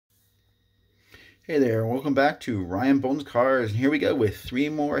Hey there, welcome back to Ryan Bones Cars, and here we go with 3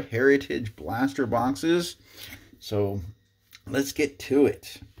 more Heritage Blaster boxes. So let's get to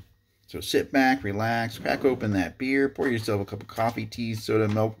it. So sit back, relax, crack open that beer, pour yourself a cup of coffee, tea, soda,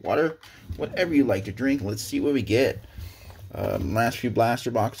 milk, water, whatever you like to drink. Let's see what we get. Last few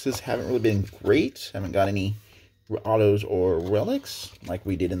blaster boxes haven't really been great. Haven't got any autos or relics like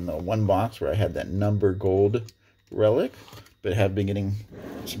we did in the one box where I had that number gold relic, but have been getting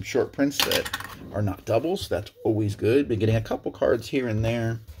some short prints that are not doubles. That's always good. Been getting a couple cards here and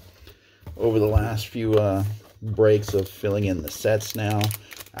there over the last few breaks of filling in the sets now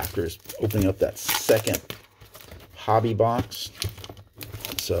after opening up that second hobby box.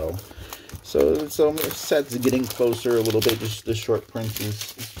 So sets getting closer a little bit. Just the short prints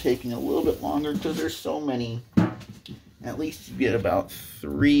is taking a little bit longer because there's so many. At least you get about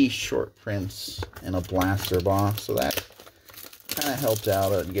 3 short prints in a blaster box, so that kind of helped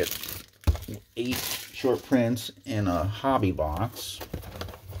out. I'd get 8 short prints in a hobby box.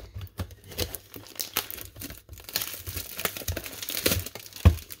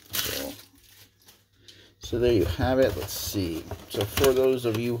 So there you have it. Let's see. So for those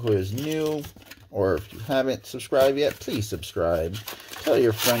of you who is new, or if you haven't subscribed yet, please subscribe. Tell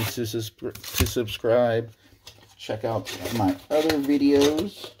your friends to subscribe. Check out my other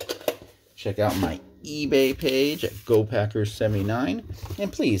videos. Check out my eBay page at GoPackers79.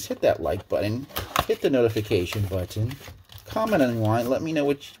 And please hit that like button. Hit the notification button. Comment online. Let me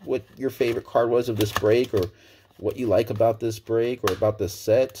know what your favorite card was of this break, or what you like about this break or about this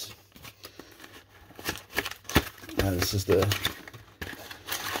set. This is the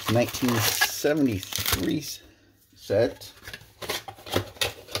 1973 set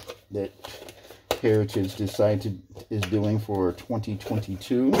that Heritage is doing for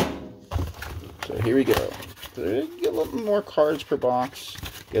 2022. So here we go. So get a little more cards per box.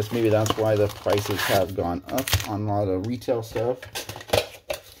 Guess maybe that's why the prices have gone up on a lot of retail stuff,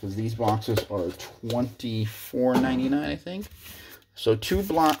 because these boxes are $24.99, I think. So two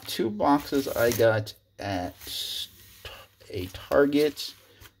boxes I got at a Target,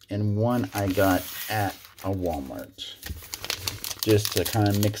 and one I got at a Walmart, just to kind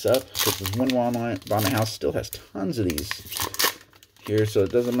of mix up, because this one Walmart by my house still has tons of these here, so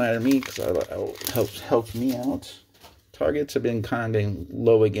it doesn't matter to me because it helps me out. Targets have been kind of getting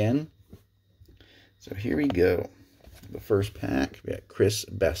low again. So here we go. The first pack, we got Chris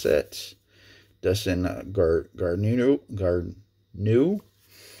Bassett, Dustin Garneau,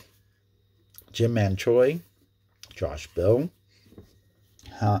 Jim Manchoy, Josh Bell,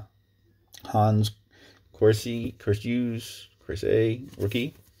 Hans Corsi,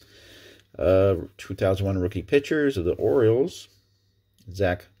 rookie. 2001 rookie pitchers of the Orioles,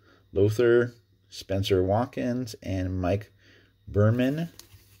 Zach Lothar, Spencer Watkins, and Mike Berman.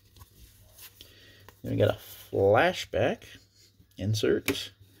 Then we got a flashback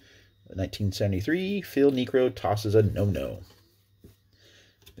insert. 1973, Phil Niekro tosses a no-no.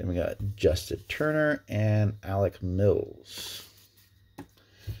 Then we got Justin Turner and Alec Mills. All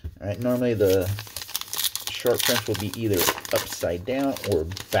right, normally the short prints will be either upside down or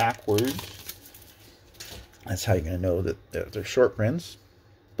backward. That's how you're going to know that they're short prints.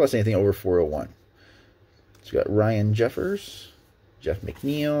 Plus anything over 401. So we got Ryan Jeffers, Jeff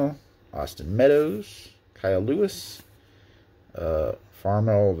McNeil, Austin Meadows, Kyle Lewis,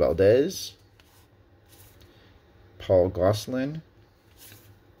 Farmel Valdez, Paul Goslin,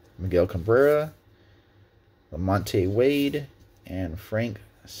 Miguel Cabrera, Lamonte Wade, and Frank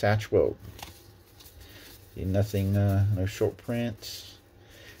Satchwell. Nothing, no short prints.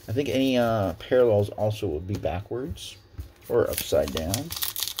 I think any parallels also would be backwards or upside down,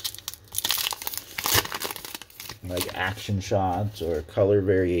 like action shots or color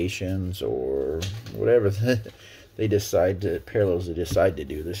variations or whatever they decide to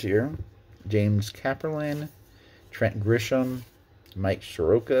do this year. James Kapperlin, Trent Grisham, Mike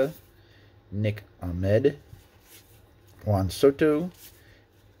Soroka, Nick Ahmed, Juan Soto,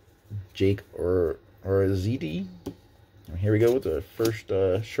 Jake Oraziti. And here we go with the first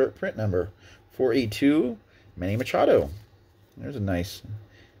short print number, 482, Manny Machado. There's a nice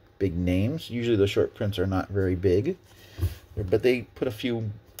big names. Usually the short prints are not very big, but they put a few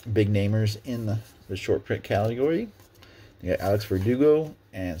big namers in the short print category. You got Alex Verdugo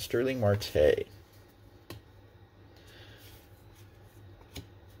and Sterling Marte.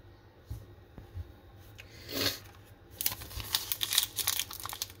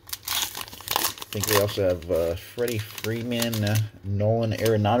 I think we also have Freddie Freeman, Nolan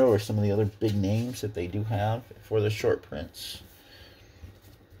Arenado, or some of the other big names that they do have for the short prints.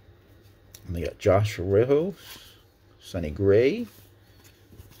 And they got Josh Arroyo, Sonny Gray,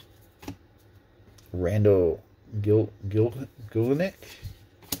 Randall Gulinick,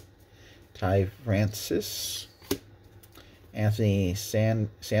 Ty Francis, Anthony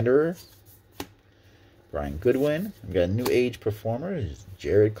Sanderer, Brian Goodwin. We've got a new age performer,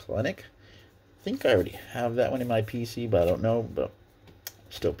 Jared Klenick. I think I already have that one in my PC, but I don't know. But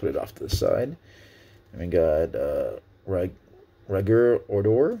still put it off to the side. And we got Ragur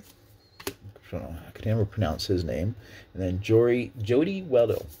Ordor. I could never pronounce his name. And then Jody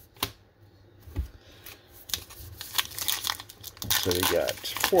Weldo. So we got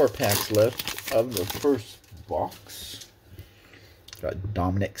 4 packs left of the first box. Got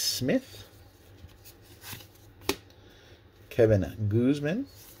Dominic Smith, Kevin Guzman,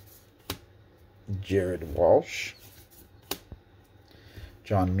 Jared Walsh,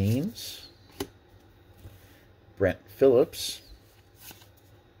 John Means, Brent Phillips,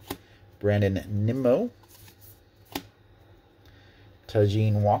 Brandon Nimmo,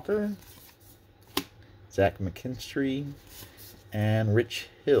 Tajin Walker, Zach McKinstry, and Rich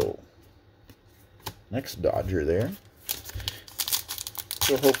Hill. Next Dodger there.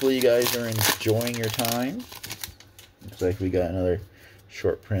 So hopefully you guys are enjoying your time. Looks like we got another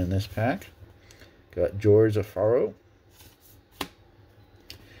short print in this pack. Got George Alfaro,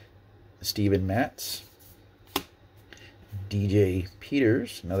 Steven Matz, DJ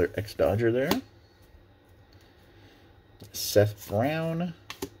Peters, another ex-Dodger there. Seth Brown,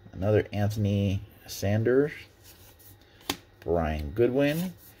 another Anthony Sanders, Brian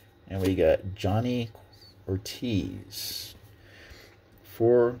Goodwin, and we got Johnny Ortiz.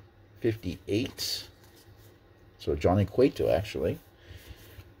 458. So Johnny Cueto, actually.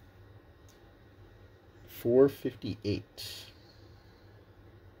 458.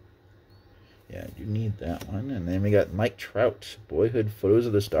 Yeah, I do need that one. And then we got Mike Trout, Boyhood Photos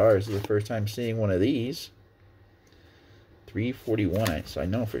of the Stars. This is the first time seeing one of these. 341. So I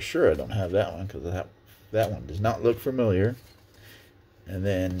know for sure I don't have that one because that one does not look familiar. And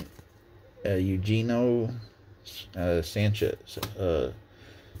then Eugenio Sanchez,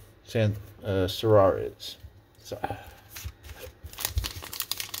 Serrares. So,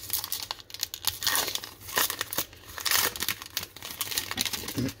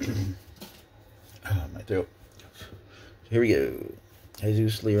 my throat. Here we go.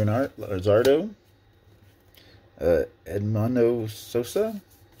 Jesus Luzardo, Edmundo Sosa,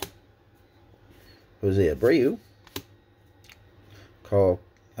 Jose Abreu, Carl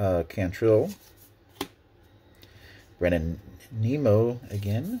Cantrell, Brennan Nemo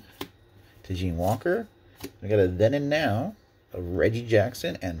again, Tajin Walker. We got a Then and Now of Reggie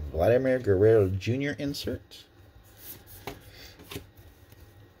Jackson and Vladimir Guerrero Jr. insert.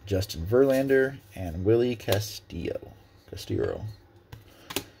 Justin Verlander and Willie Castillo.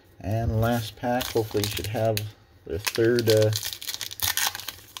 And last pack, hopefully you should have the third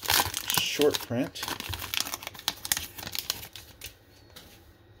short print.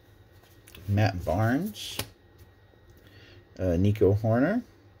 Matt Barnes, Nico Horner,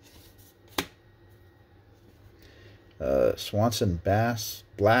 Swanson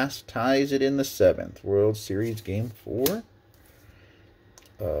Blast ties it in the 7th. World Series Game 4.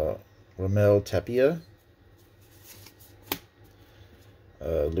 Ramel Tapia,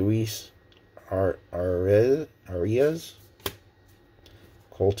 Luis Arias,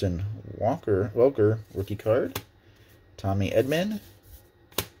 Colton Welker rookie card, Tommy Edman,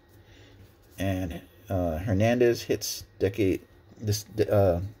 and Hernandez hits decade.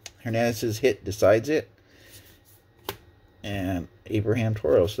 Hernandez's hit decides it, and Abraham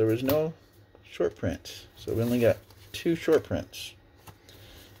Toro. So there was no short print. So we only got 2 short prints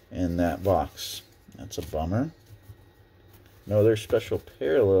in that box. That's a bummer. No other special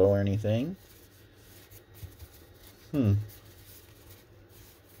parallel or anything. That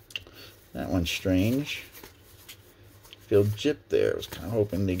one's strange. Phil Jip there. I was kind of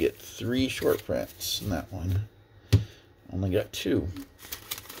hoping to get 3 short prints in that one. Only got 2.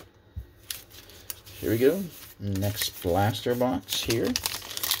 Here we go. Next blaster box here.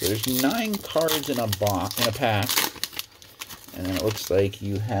 So there's 9 cards in a pack. And then it looks like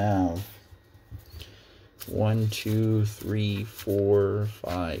you have 1, 2, 3, 4,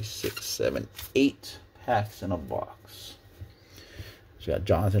 5, 6, 7, 8 packs in a box. So you got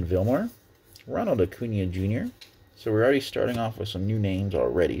Jonathan Vilmore, Ronald Acuna Jr. So we're already starting off with some new names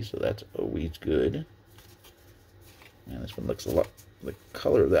already, so that's always good. And this one looks a lot, the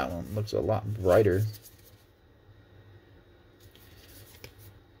color of that one looks a lot brighter.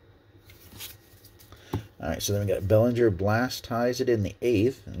 Alright, so then we got Bellinger Blast ties it in the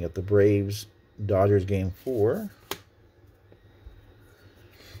 8th. And we got the Braves Dodgers Game 4.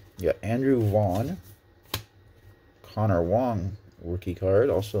 You got Andrew Vaughn, Connor Wong rookie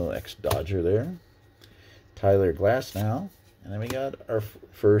card, also ex-Dodger there. Tyler Glasnow. And then we got our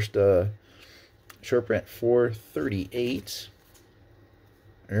first short print 438.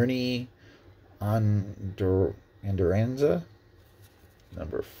 Ernie Andoranza,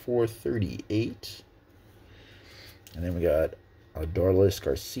 number 438. And then we got Adorlis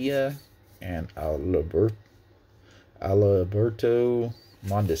Garcia and Alberto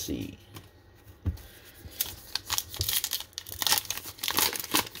Mondesi.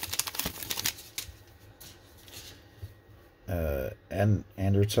 And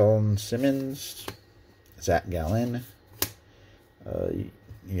Anderson Simmons, Zach Gallen,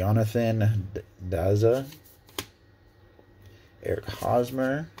 Jonathan Daza, Eric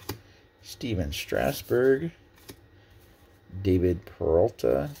Hosmer, Steven Strasburg, David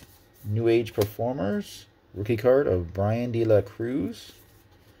Peralta, New Age Performers, rookie card of Brian De La Cruz,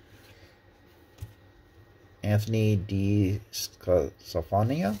 Anthony D.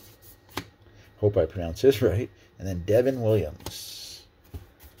 Safania, hope I pronounced this right, and then Devin Williams.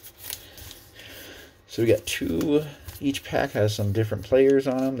 So we got two. Each pack has some different players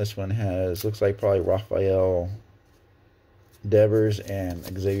on them. This one has, looks like probably Rafael Devers and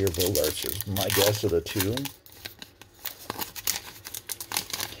Xavier Bogaerts is my guess of the two.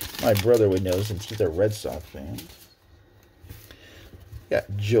 My brother would know since he's a Red Sox fan.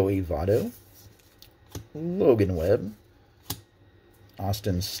 Got Joey Votto, Logan Webb,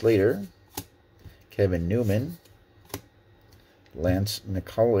 Austin Slater, Kevin Newman, Lance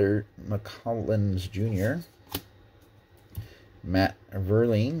McCullins Jr., Matt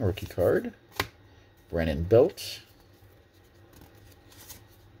Verling, rookie card, Brandon Belt,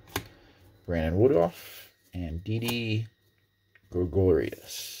 Brandon Woodruff, and Didi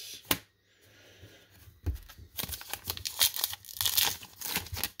Gregorius.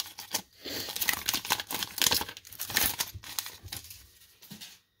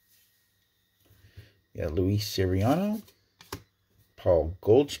 Yeah, Luis Siriano, Paul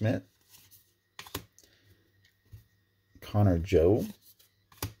Goldschmidt, Connor Joe,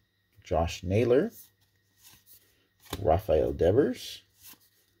 Josh Naylor, Rafael Devers.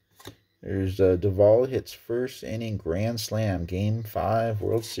 There's Duvall hits first inning grand slam, Game 5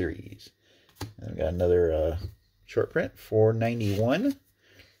 World Series. And we got another short print, 491,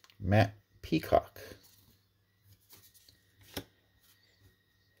 Matt Peacock.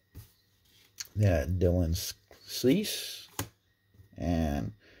 Yeah, Dylan Cease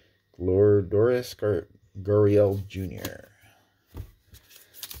and Lourdes Gurriel Jr.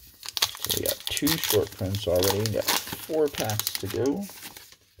 So we got two short prints already. We got 4 packs to go.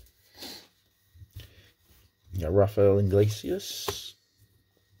 We got Rafael Iglesias,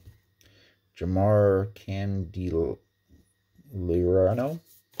 Jamar Candillerano,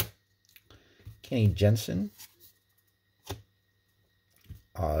 Kenny Jensen,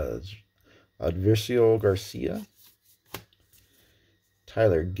 Advercio Garcia,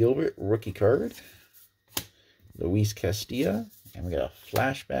 Tyler Gilbert, rookie card, Luis Castilla, and we got a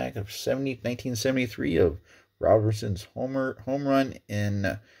flashback of 1973 of Robertson's home run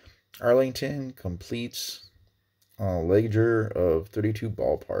in Arlington, completes a ledger of 32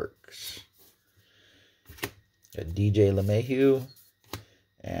 ballparks. Got DJ LeMahieu,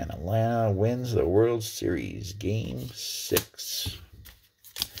 and Atlanta wins the World Series Game 6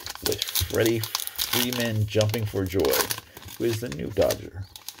 with Freddie Freeman jumping for joy, who is the new Dodger.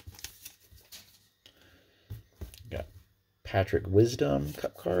 Got Patrick Wisdom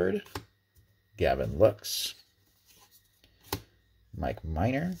cup card, Gavin Lux, Mike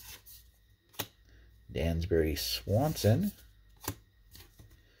Minor, Dansbury Swanson,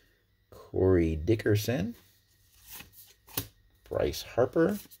 Corey Dickerson, Bryce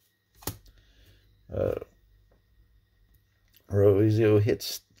Harper, Roizio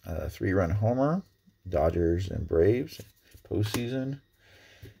hits 3-run homer, Dodgers and Braves postseason.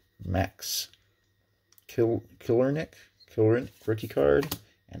 Max Killernick, rookie card,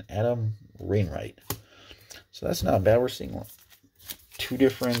 and Adam Wainwright. So that's not bad. We're seeing 2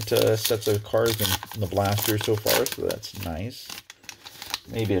 different sets of cards in the blaster so far, so that's nice.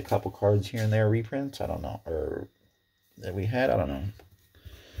 Maybe a couple cards here and there reprints, I don't know, or that we had, I don't know.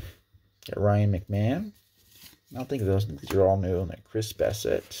 Got Ryan McMahon. I don't think these are all new. And Chris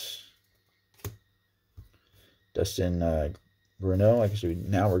Bassett, Dustin Bruno. I guess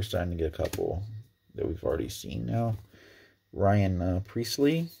now we're starting to get a couple that we've already seen now. Ryan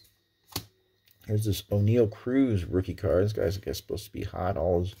Priestley. Here's this O'Neal Cruz rookie card. This guy's, I guess, supposed to be hot.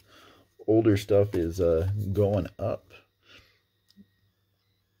 All his older stuff is going up.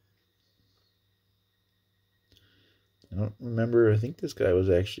 I don't remember. I think this guy was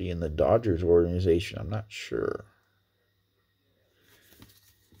actually in the Dodgers organization. I'm not sure.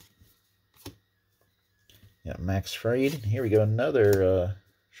 Got Max Fried. Here we go, another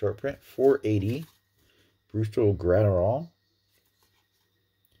short print, 480. Brusco Graterol.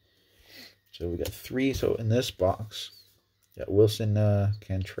 So we got 3. So in this box, got Wilson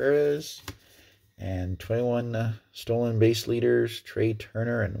Contreras and 21 stolen base leaders, Trey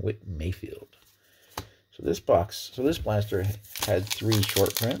Turner and Whit Mayfield. So this blaster had 3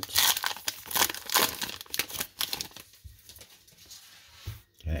 short prints.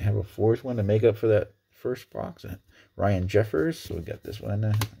 And I have a 4th one to make up for that first box. Ryan Jeffers. So we got this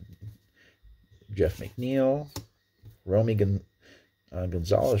one. Jeff McNeil. Romy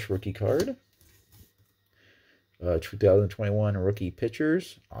Gonzalez rookie card. 2021 rookie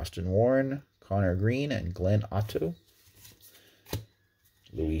pitchers. Austin Warren, Connor Green, and Glenn Otto.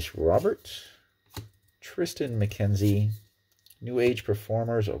 Luis Robert. Tristan McKenzie. New Age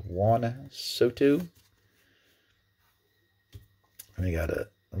Performers of Juan Soto. And we got a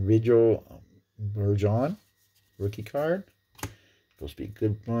Vigil Bergeron rookie card. Supposed to be a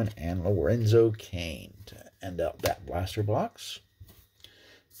good one. And Lorenzo Cain to end out that blaster box.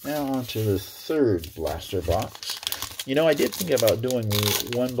 Now on to the 3rd blaster box. You know, I did think about doing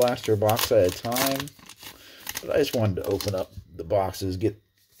one blaster box at a time, but I just wanted to open up the boxes, get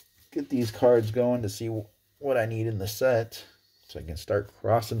these cards going to see what I need in the set, so I can start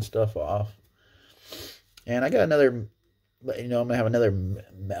crossing stuff off. And I got another, you know, I'm gonna have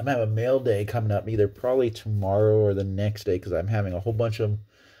a mail day coming up, either probably tomorrow or the next day, because I'm having a whole bunch of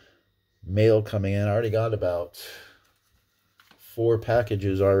mail coming in. I already got about 4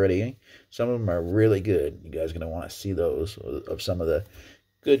 packages already. Some of them are really good. You guys are going to want to see those, of some of the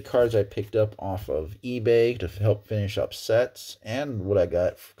good cards I picked up off of eBay to help finish up sets, and what I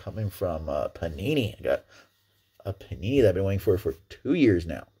got coming from Panini. I got a Panini that I've been waiting for 2 years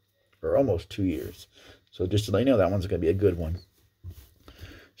now, or almost 2 years. So just to let you know, that one's going to be a good one.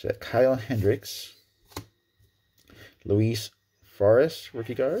 So that Kyle Hendricks, Luis Forrest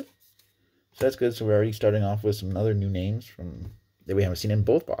rookie card. So that's good. So we're already starting off with some other new names that we haven't seen in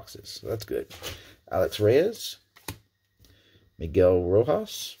both boxes. So that's good. Alex Reyes, Miguel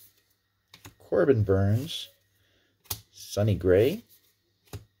Rojas, Corbin Burns, Sonny Gray,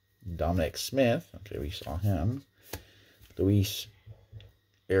 Dominic Smith. Okay, we saw him. Luis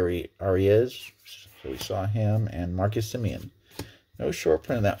Arias. So we saw him. And Marcus Simeon. No short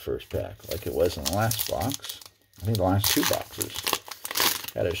print in that first pack like it was in the last box. I think the last 2 boxes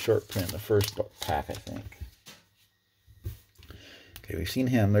had a short print in the first pack, I think. Okay, we've seen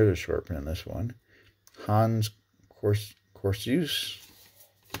him. There's a short print in this one. Hans Corsius.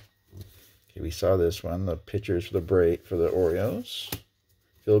 Okay, we saw this one. The pitchers for the Orioles.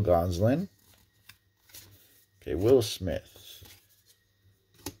 Phil Goslin. Okay, Will Smith.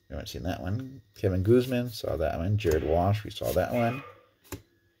 You haven't seen that one. Kevin Guzman. Saw that one. Jared Walsh. We saw that one.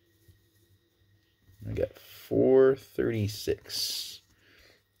 We got 436.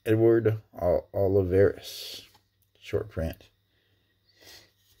 Edward Olivares. Short print.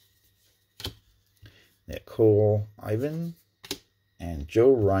 Nicole Ivan and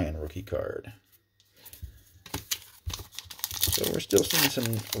Joe Ryan rookie card. So we're still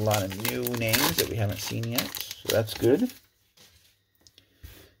seeing a lot of new names that we haven't seen yet. So that's good.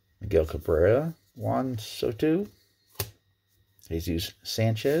 Miguel Cabrera, Juan Soto, Jesus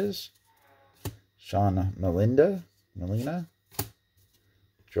Sanchez, Sean Molina,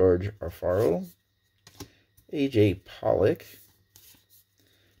 George Alfaro, AJ Pollock,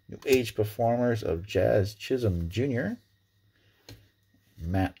 New Age Performers of Jazz Chisholm Jr.,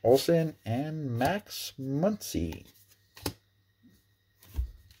 Matt Olson, and Max Muncy.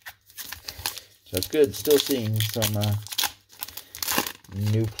 So it's good. Still seeing some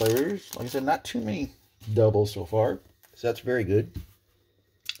new players. Like I said, not too many doubles so far. So that's very good.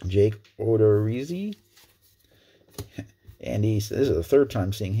 Jake Odorizzi. Andy, this is the 3rd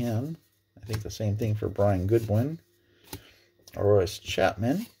time seeing him. I think the same thing for Brian Goodwin. Aroys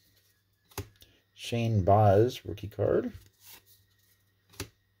Chapman. Shane Baz, rookie card.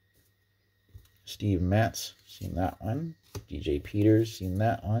 Steve Matz, seen that one. DJ Peters, seen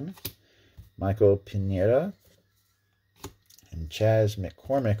that one. Michael Pineda. And Chaz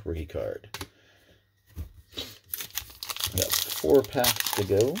McCormick, rookie card. We got 4 packs to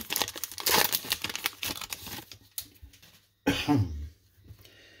go.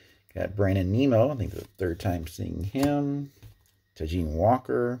 Got Brandon Nemo, I think the 3rd time seeing him. Tajin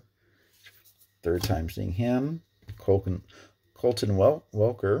Walker, 3rd time seeing him. Colton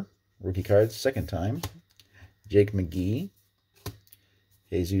Welker, rookie cards, 2nd time. Jake McGee.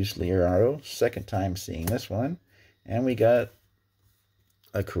 Jesus Leonardo, 2nd time seeing this one. And we got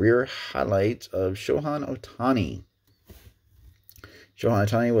a career highlight of Shohei Ohtani. Shohei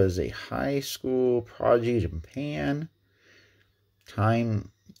Ohtani was a high school prodigy in Japan.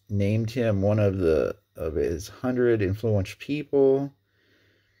 Time named him one of his 100 influential people.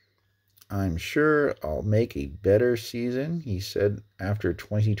 I'm sure I'll make a better season, he said after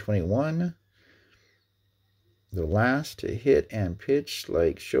 2021. The last to hit and pitch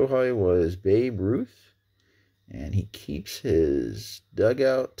like Shohei was Babe Ruth, and he keeps his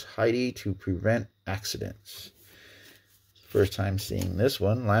dugout tidy to prevent accidents. First time seeing this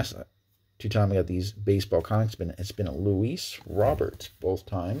one. Last two times I got these baseball comics, it's been a Luis Robert both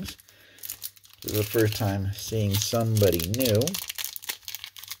times. This is the first time seeing somebody new.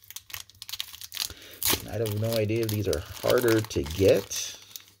 I have no idea if these are harder to get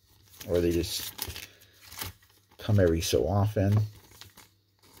or they just come every so often.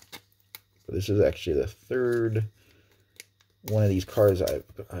 But this is actually the third one of these cards I've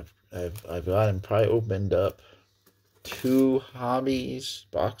got, and probably opened up 2 hobbies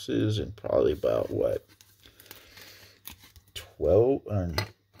boxes and probably about 12 or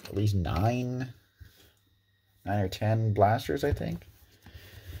at least 9 or 10 blasters, I think.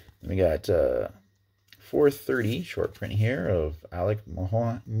 We got 430 short print here of Alec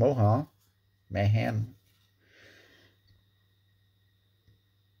Mahan.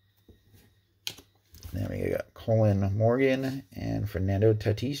 Then we got Colin Morgan and Fernando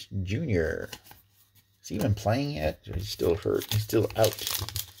Tatis Jr. Is he even playing yet? Or he's still hurt? He's still out.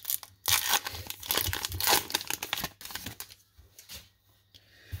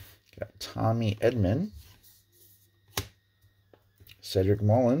 Got Tommy Edman, Cedric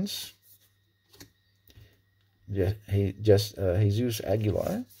Mullins, Jesus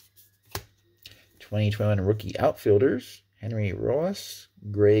Aguilar, 2021 rookie outfielders, Henry Rojas,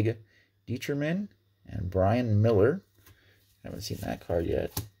 Greg Dieterman, and Brian Miller. I haven't seen that card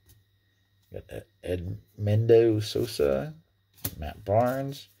yet. Got Edmundo Sosa, Matt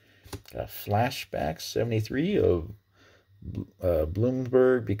Barnes. Got Flashback 73 of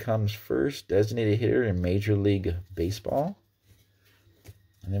Bloomberg becomes first designated hitter in Major League Baseball.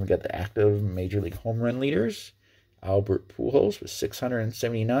 And then we got the active Major League home run leaders. Albert Pujols with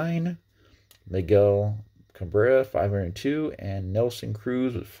 679. Miguel Cabrera 502. And Nelson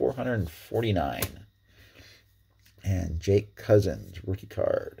Cruz with 449. And Jake Cousins, rookie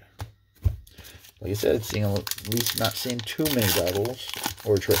card. Like I said, at least not seeing too many doubles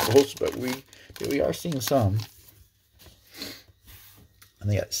or triples, but we are seeing some. And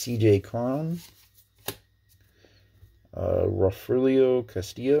they got CJ Cron, Rafaelio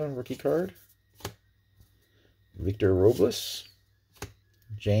Castilla, rookie card, Victor Robles,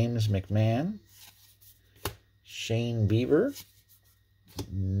 James McMahon, Shane Bieber,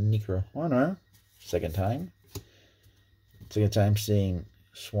 Nico Horner, second time seeing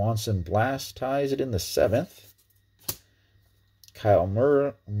Swanson Blast, ties it in the 7th. Kyle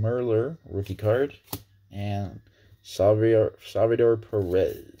Merler, rookie card. And Salvador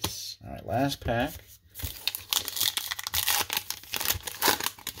Perez. All right, last pack.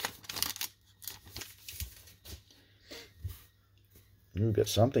 We've got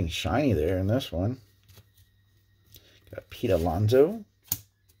something shiny there in this one. Got Pete Alonso,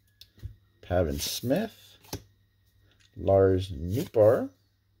 Pavin Smith, Lars Nootbaar,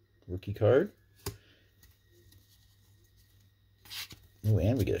 rookie card. Ooh,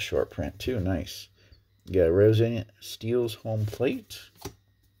 and we get a short print too. Nice. We got Roseanne Steele's home plate.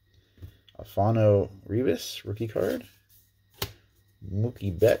 Alfano Rivas, rookie card.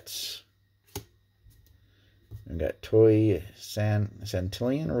 Mookie Betts. We got Toy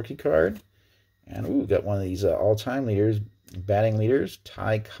Santillan, rookie card. And ooh, got one of these all-time leaders, batting leaders,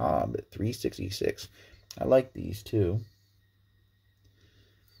 Ty Cobb at 366. I like these too.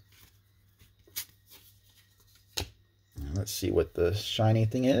 Let's see what the shiny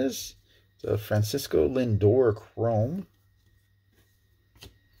thing is. It's a Francisco Lindor Chrome.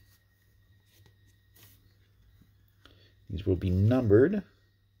 These will be numbered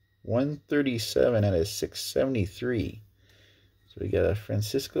 137 out of 673. So we got a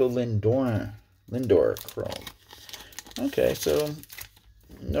Francisco Lindor Chrome. Okay, so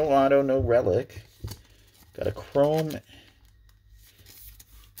no auto, no relic. Got a Chrome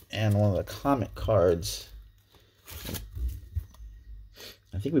and one of the comic cards.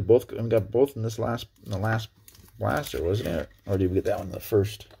 I think we got both in the last blaster, wasn't it? Or did we get that one in the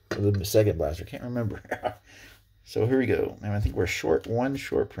first or the second blaster? Can't remember. So here we go. And I think we're short one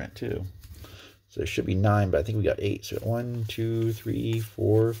short print too. So there should be 9, but I think we got 8. So 1, 2, 3,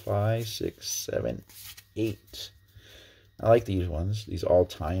 4, 5, 6, 7, 8. I like these ones, these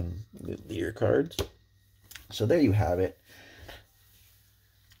all-time leader cards. So there you have it.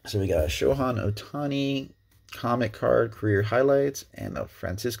 So we got Shohei Ohtani Comic Card Career Highlights, and a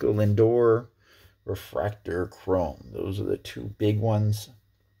Francisco Lindor Refractor Chrome. Those are the two big ones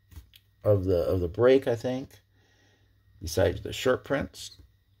of the break, I think, besides the short prints.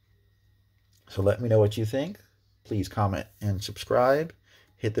 So let me know what you think. Please comment and subscribe.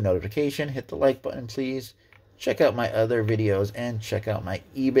 Hit the notification, hit the like button, please. Check out my other videos and check out my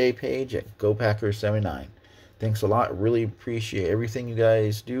eBay page at GoPackers79. Thanks a lot. Really appreciate everything you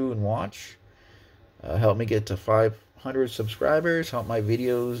guys do and watch. Help me get to 500 subscribers. Help my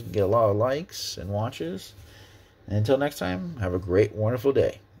videos get a lot of likes and watches. And until next time, have a great, wonderful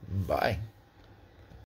day. Bye.